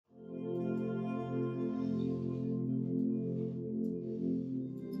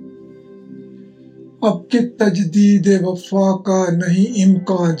अब कि तजदीद वफा का नहीं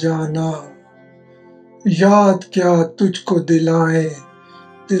इम्कान जाना, याद क्या तुझको दिलाए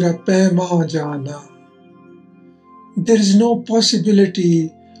तेरा पैमा जाना. There is no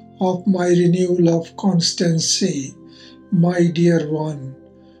possibility of my renewal of constancy, my dear one.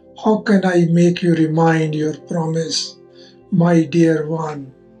 How can I make you remind your promise, my dear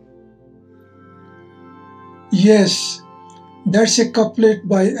one? Yes, that's a couplet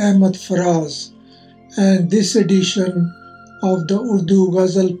by Ahmad Faraz, and this edition of the Urdu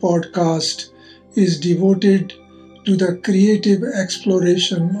Ghazal podcast is devoted to the creative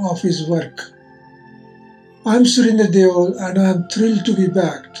exploration of his work. I'm Surinder Deol and I'm thrilled to be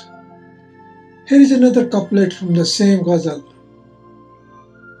back. Here is another couplet from the same ghazal.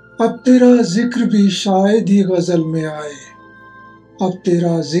 अब तेरा जिक्र भी शायद ही गजल में आए, अब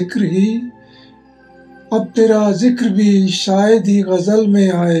तेरा जिक्र भी शायद ही गजल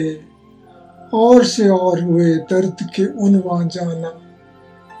में आए, और से और हुए दर्द के उन्वां जाना,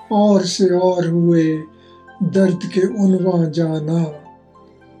 और से और हुए दर्द के उन्वां जाना.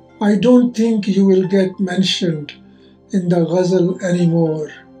 I don't think you will get mentioned in the ghazal anymore.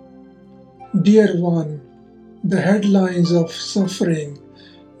 Dear one, the headlines of suffering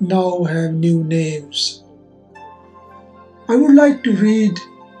now have new names. I would like to read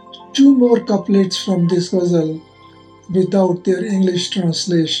two more couplets from this ghazal without their English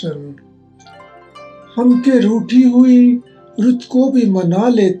translation. हम के रूठी हुई रुत को भी मना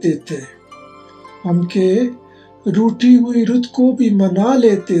लेते थे, हम के रूठी हुई रुत को भी मना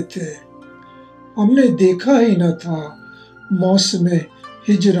लेते थे, हमने देखा ही न था मौसमे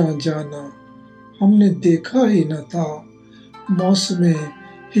हिजरां जाना, हमने देखा ही न था मौसमे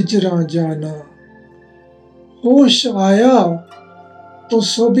हिजरां जाना. होश आया तो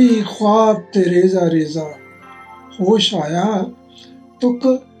सभी ख्वाब थे रेजा रेजा, होश आया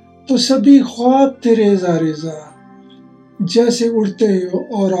तो सभी ख्वाब थे रेजा रेजा, जैसे उड़ते हुए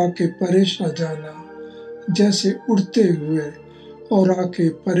और आके परेशान जाना, जैसे उड़ते हुए और आके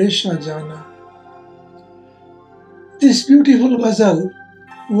परेशान जाना. This beautiful ghazal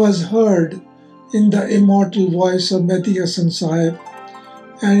was heard in the immortal voice of Mehdi Hasan Sahib,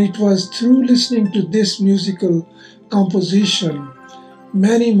 and it was through listening to this musical composition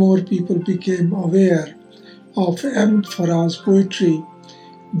many more people became aware of Ahmad Faraz's poetry,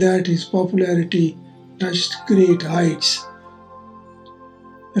 that his popularity touched great heights.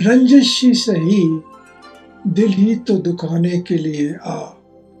 रंजिश ही सही दिल ही तो दुखाने के लिए आ,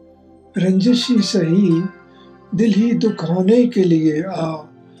 रंजिश ही सही दिल ही दुखाने के लिए आ,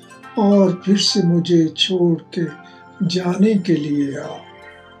 और फिर से मुझे छोड़ के जाने के लिए आ.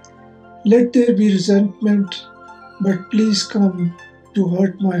 Let there be resentment, but please come to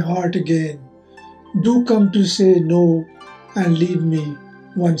hurt my heart again. Do come to say no and leave me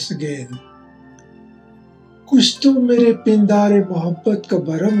once again. कुछ तो मेरे पिंदारे मोहब्बत का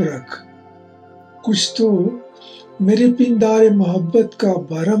भरम रख, कुछ तो मेरे पिंदारे मोहब्बत का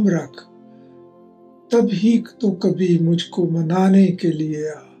भरम रख, तब ही तो कभी मुझको मनाने के लिए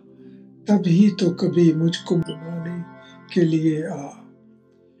आ, तब ही तो कभी मुझको मनाने के लिए आ.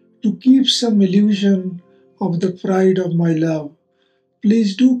 To keep some illusion of the pride of my love,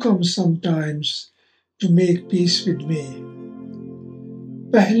 please do come sometimes to make peace with me.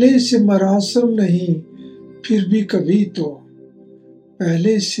 पहले से मरासम नहीं फिर भी कभी तो,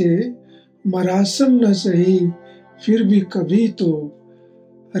 पहले से मरासम न सही फिर भी कभी तो,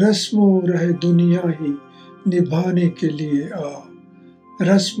 रस्मों रहे दुनिया ही निभाने के लिए आ,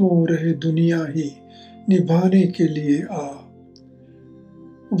 रस्मों रहे दुनिया ही निभाने के लिए आ.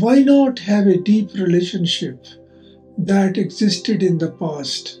 Why not have a deep relationship that existed in the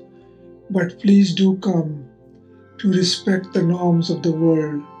past, but please do come to respect the norms of the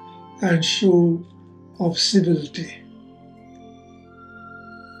world and show of civility.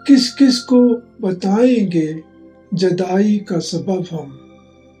 किस किस को बताएंगे जुदाई का सबब हम,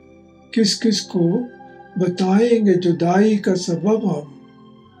 किस किस को बताएंगे जुदाई का सबब हम,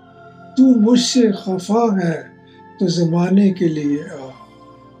 तू मुझसे खफा है तो ज़माने के लिए आ,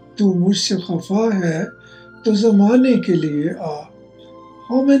 तू मुझसे खफा है तो ज़माने के लिए आ.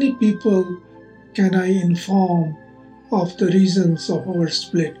 How many people can I inform of the reasons of our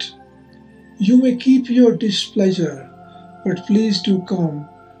split? You may keep your displeasure, but please do come,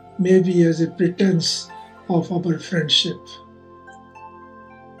 maybe as a pretense of our friendship.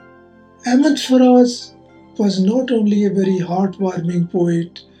 Ahmad Faraz was not only a very heartwarming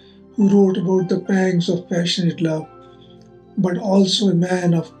poet who wrote about the pangs of passionate love, but also a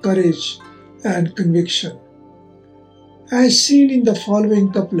man of courage and conviction. As seen in the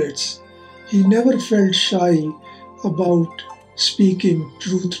following couplets, he never felt shy about speaking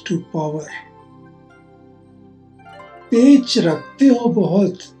truth to power. पेच रखते हो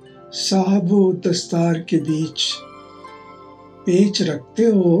बहुत साहबो दस्तार के बीच, पेच रखते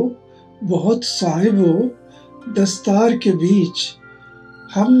हो बहुत साहिबो दस्तार के बीच।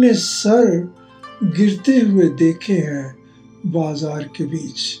 हमने सर गिरते हुए देखे हैं बाजार के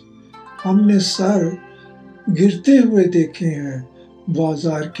बीच, हमने सर गिरते हुए देखे हैं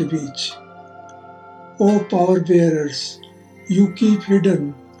बाजार के बीच। O power bearers, you keep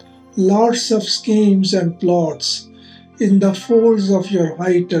hidden lots of schemes and plots in the folds of your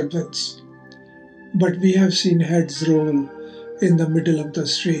high turbans, but we have seen heads roll in the middle of the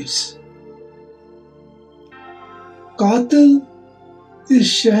streets. कातिल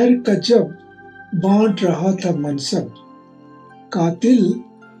इस शहर का जब बांट रहा था मनसब, कातिल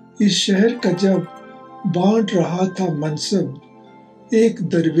इस शहर का जब बांट रहा था मनसब, एक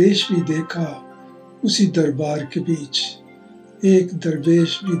दरवेश भी देखा उसी दरबार के बीच, एक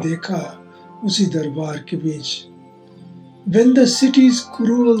दरवेश भी देखा उसी दरबार के बीच। When the city's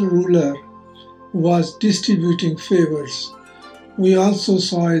cruel ruler was distributing favors, we also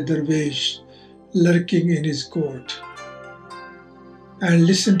saw a dervish lurking in his court. And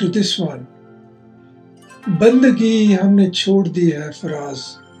listen to this one. बंदगी हमने छोड़ दी है फराज,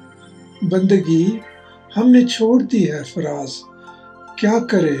 बंदगी हमने छोड़ दी है फराज, क्या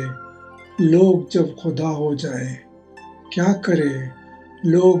करे लोग जब खुदा हो जाए, क्या करे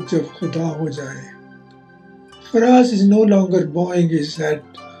लोग जब खुदा हो जाए। Faraz is no longer bowing his head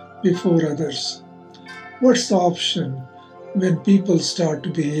before others. What's the option when people start to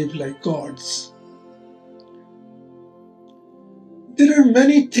behave like gods? There are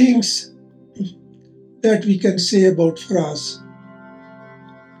many things that we can say about Faraz,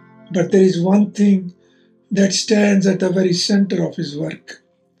 but there is one thing that stands at the very center of his work,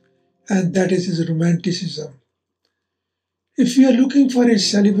 and that is his romanticism. If we are looking for a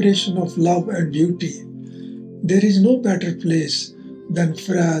celebration of love and beauty, there is no better place than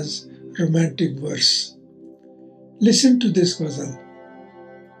Faraz's romantic verse. Listen to this ghazal.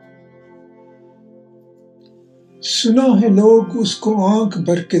 सुना है लोग उसको आंख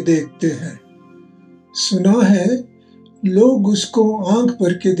भर के देखते हैं, सुना है लोग उसको आंख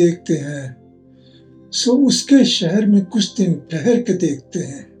भर के देखते हैं, सो उसके शहर में कुछ दिन ठहर के देखते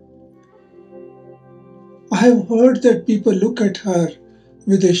हैं। I have heard that people look at her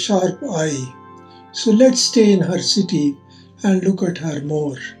with a sharp eye, so let's stay in her city and look at her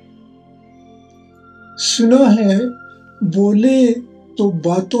more. सुना है बोले तो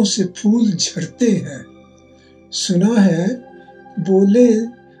बातों से फूल झड़ते हैं, सुना है बोले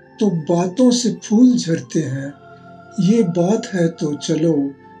तो बातों से फूल झड़ते हैं, ये बात है तो चलो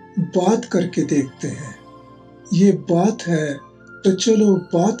बात करके देखते हैं, ये बात है तो चलो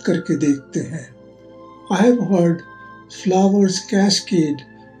बात करके देखते हैं। I have heard flowers cascade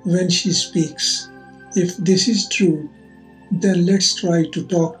when she speaks. If this is true, then let's try to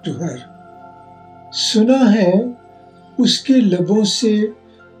talk to her. सुना है उसके लबों से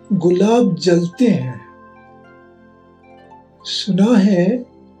गुलाब जलते हैं, सुना है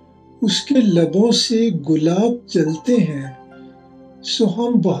उसके लबों से गुलाब जलते हैं, सो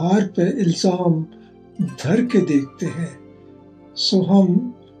हम बहार पे इल्जाम धर के देखते हैं, सो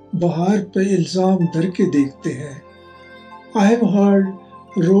हम बहार पे इल्जाम धर के देखते हैं। I have heard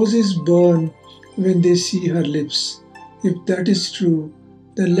roses burn when they see her lips. If that is true,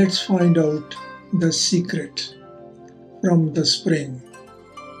 then let's find out the secret from the spring.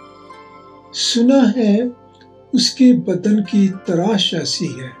 सुना है उसके बदन की तराश ऐसी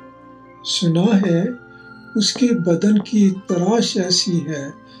है, सुना है उसके बदन की तराश ऐसी है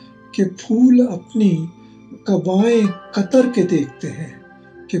कि फूल अपनी कबाएं कतर के देखते हैं,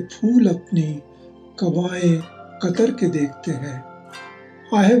 कि फूल अपनी कबाएं कतर के देखते हैं।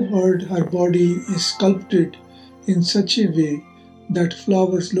 I have heard her body is sculpted in such a way that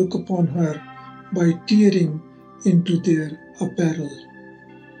flowers look upon her by tearing into their apparel.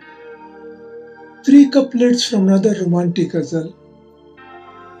 3 couplets from another romantic ghazal.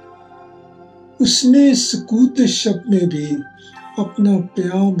 उसने सकूत शब में भी अपना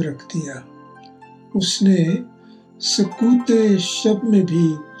प्याम रख दिया, उसने सकूत शब में भी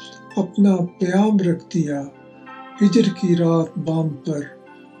अपना प्याम रख दिया, हिजर की रात बाम पर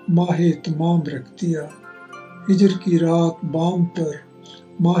माहे तमाम रख दिया, हिजर की रात बाम पर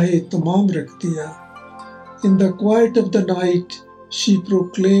माहे तमाम रख दिया। In the quiet of the night, she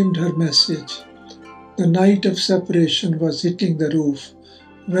proclaimed her message. The night of separation was hitting the roof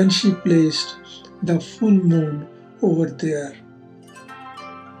when she placed the full moon over there.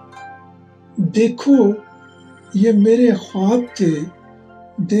 देखो ये मेरे ख्वाब थे,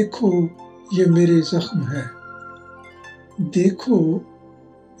 देखो ये मेरे जख्म है, देखो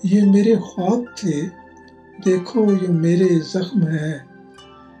ये मेरे ख्वाब थे, देखो ये मेरे जख्म है,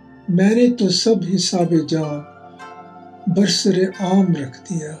 मैंने तो सब हिसाबे जां बरसरे आम रख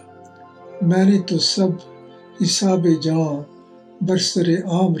दिया, मैंने तो सब हिसाबे जां बरसरे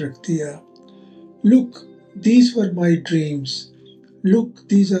आम रख दिया. Look, these were my dreams. Look,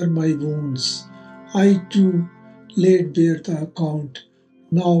 these are my wounds. I too laid bare the account,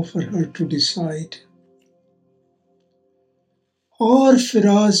 now for her to decide. और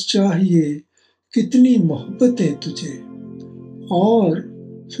फिराज चाहिए कितनी मोहब्बतें तुझे, और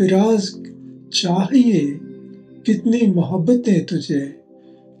फिराज चाहिए कितनी मोहब्बतें तुझे,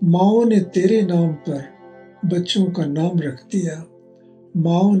 माओ ने तेरे नाम पर बच्चों का नाम रख दिया,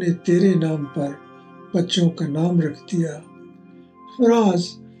 माओ ने तेरे नाम पर बच्चों का नाम रख दिया. Faraz,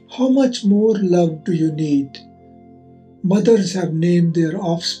 how much more love do you need? Mothers have named their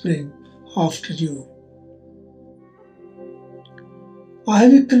offspring after you. I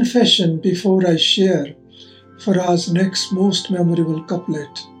have a confession before I share Faraz's next most memorable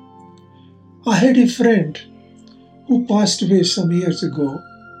couplet. I had a friend who passed away some years ago.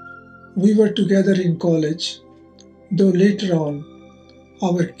 We were together in college, though later on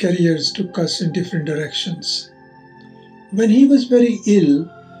our careers took us in different directions. When he was very ill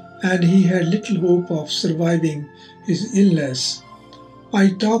and he had little hope of surviving his illness, I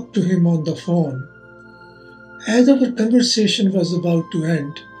talked to him on the phone. As our conversation was about to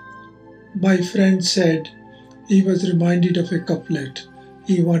end, my friend said he was reminded of a couplet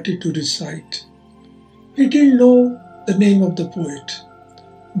he wanted to recite. He didn't know the name of the poet.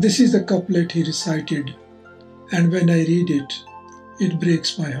 This is the couplet he recited, and when I read it, it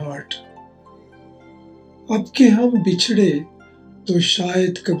breaks my heart. अब के हम बिछड़े तो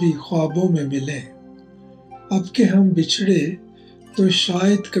शायद कभी ख्वाबों में मिलें, अब के हम बिछड़े तो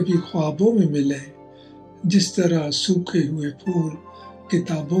शायद कभी ख्वाबों में मिलें, जिस तरह सूखे हुए फूल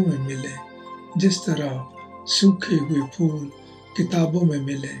किताबों में मिले, जिस तरह सूखे हुए फूल किताबों में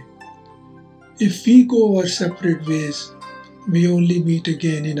मिले. If we go our separate ways, we only meet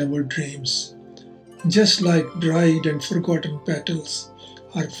again in our dreams, just like dried and forgotten petals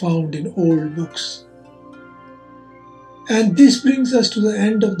are found in old books. And this brings us to the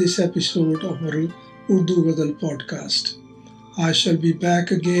end of this episode of our Urdu Ghazal podcast. I shall be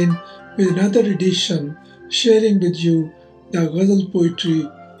back again with another edition sharing with you the Ghazal poetry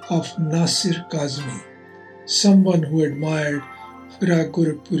of Nasir Kazmi, someone who admired Firaq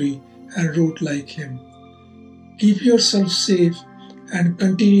Gorakhpuri and wrote like him. Keep yourself safe and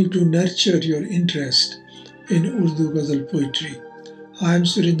continue to nurture your interest in Urdu Ghazal poetry. I am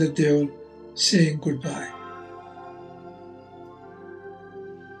Surinder Deol saying goodbye.